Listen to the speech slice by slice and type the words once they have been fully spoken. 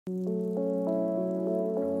Hello,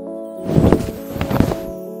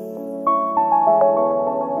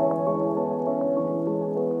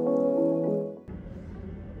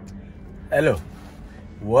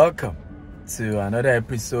 welcome to another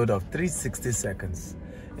episode of 360 Seconds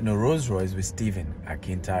in a Rolls Royce with Stephen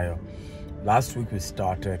Akintayo. Last week we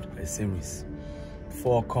started a series,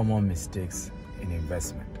 4 common mistakes in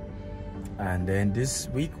investment. And then this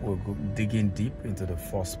week we'll go digging deep into the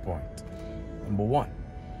first point. Number 1,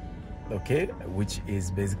 okay, which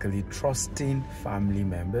is basically trusting family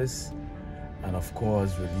members and of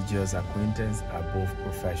course religious acquaintances are both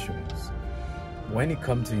professionals. When it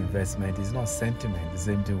comes to investment, it's not sentiment, the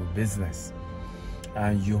same thing with business.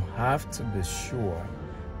 And you have to be sure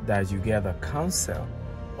that you get the counsel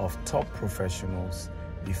of top professionals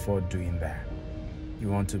before doing that. You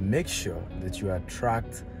want to make sure that you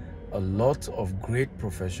attract a lot of great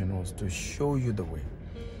professionals to show you the way,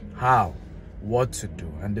 how, what to do,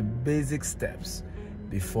 and the basic steps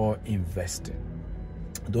before investing.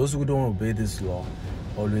 Those who don't obey this law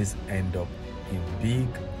always end up in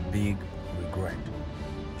big regret.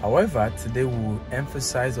 However, today we will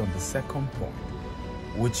emphasize on the second point,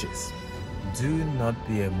 which is do not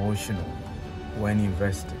be emotional when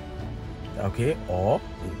investing. Okay, or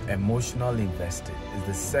emotional investing is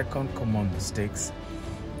the second common mistakes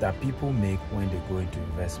that people make when they go into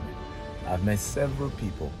investment. I've met several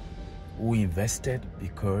people who invested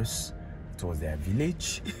because it was their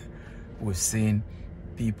village. We've seen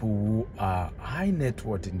people who are high net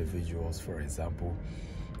worth individuals, for example,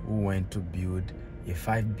 who went to build a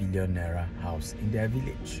 5 billion naira house in their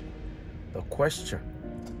village. The question,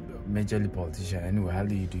 majorly politician, anyway, how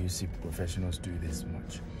do you see professionals do this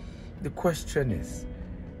much? The question is,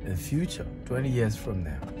 in the future, 20 years from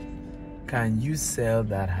now, can you sell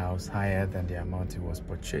that house higher than the amount it was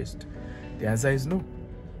purchased? The answer is no.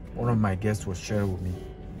 One of my guests was sharing with me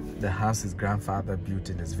the house his grandfather built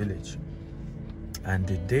in his village. And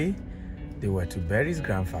the day they were to bury his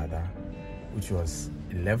grandfather, which was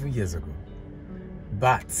 11 years ago,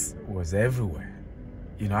 bats was everywhere.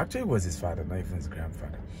 Actually it was his father, not even his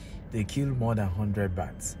grandfather. They killed more than 100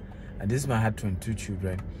 bats. And this man had 22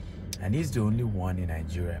 children, and he's the only one in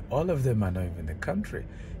Nigeria. All of them are not even in the country.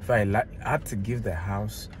 If I had to give the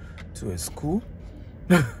house to a school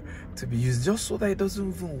to be used just so that it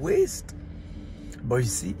doesn't even waste. But you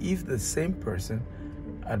see, if the same person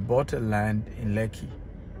had bought a land in Lekki,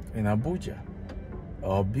 in Abuja,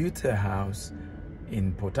 or built a house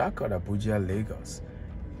in Port Harcourt, Abuja, Lagos,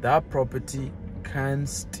 that property can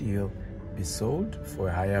still be sold for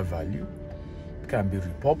a higher value, can be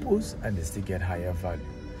repurposed, and they still get higher value.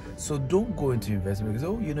 So don't go into investment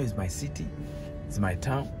because, it's my city, it's my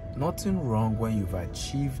town. Nothing wrong when you've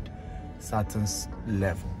achieved certain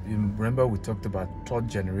level. You remember we talked about third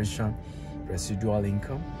generation residual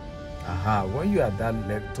income? When you are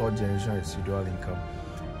that third generation residual income,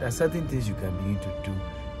 there are certain things you can begin to do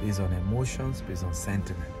based on emotions, based on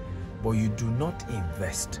sentiment. But you do not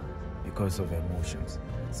invest because of emotions.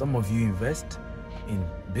 Some of you invest in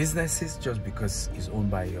businesses just because it's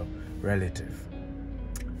owned by your relative,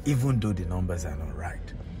 even though the numbers are not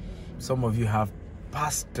right. Some of you have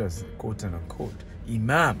pastors, quote unquote,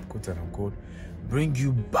 imam, quote unquote, bring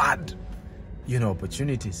you bad,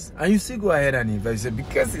 opportunities. And you still go ahead and invest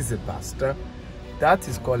because he's a pastor. That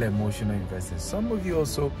is called emotional investing. Some of you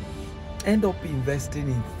also end up investing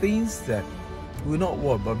in things that will not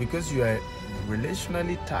work, but because you are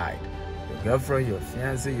relationally tied, your girlfriend, your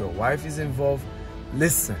fiancé, your wife is involved.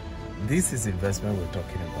 Listen, this is investment we're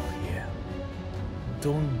talking about here.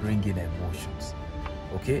 Don't bring in emotions,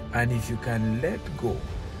 okay? And if you can let go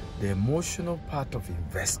the emotional part of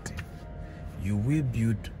investing, you will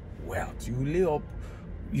build wealth. You will lay up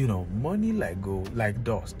money like gold, like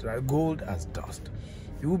dust, right? Gold as dust.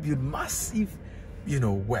 You will build massive,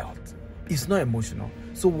 wealth. It's not emotional.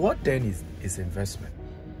 So what then is investment?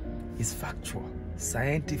 It's factual,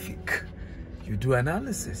 scientific. You do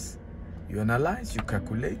analysis. You analyze, you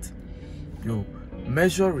calculate, you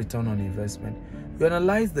measure return on investment. You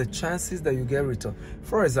analyze the chances that you get return.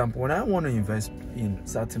 For example, when I want to invest in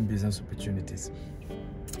certain business opportunities,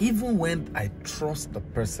 even when I trust the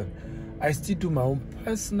person, I still do my own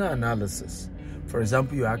personal analysis. For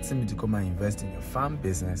example, you're asking me to come and invest in your farm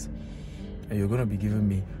business, and you're going to be giving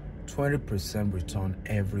me 20% return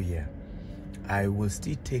every year. I will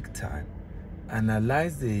still take time,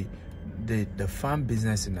 analyze the farm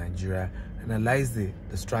business in Nigeria, analyze the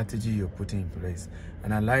strategy you're putting in place,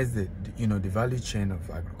 analyze the value chain of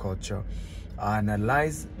agriculture,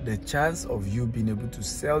 analyze the chance of you being able to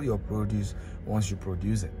sell your produce once you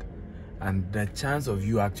produce it, and the chance of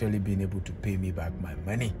you actually being able to pay me back my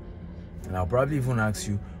money. And I'll probably even ask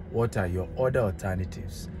you, what are your other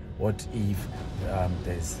alternatives? What if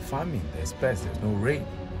there's famine, there's pests, there's no rain?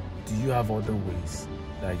 Do you have other ways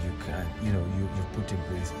that you can, you put in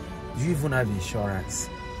place? Do you even have insurance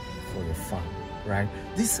for your farm, right?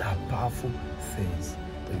 These are powerful things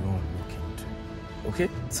that you want to look into. Okay,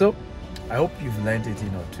 so I hope you've learned a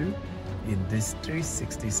thing or two in this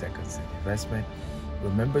 360 seconds in investment.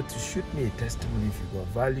 Remember to shoot me a testimony if you got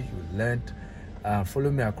value, you learned.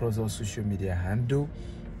 Follow me across all social media handle,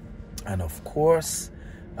 and of course,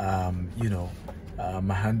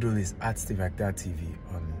 my handle is @SteveAkintayo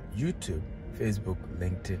on YouTube, Facebook,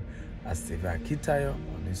 LinkedIn, @SteveAkintayo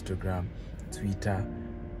on Instagram, Twitter,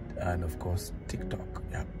 and of course TikTok.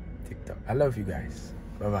 Yeah, TikTok. I love you guys.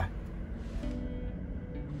 Bye bye.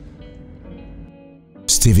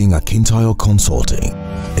 Steven Akintayo Consulting,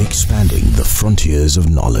 expanding the frontiers of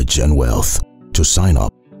knowledge and wealth. To sign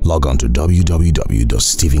up, log on to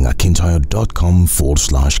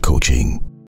www.stevenakintayo.com/coaching.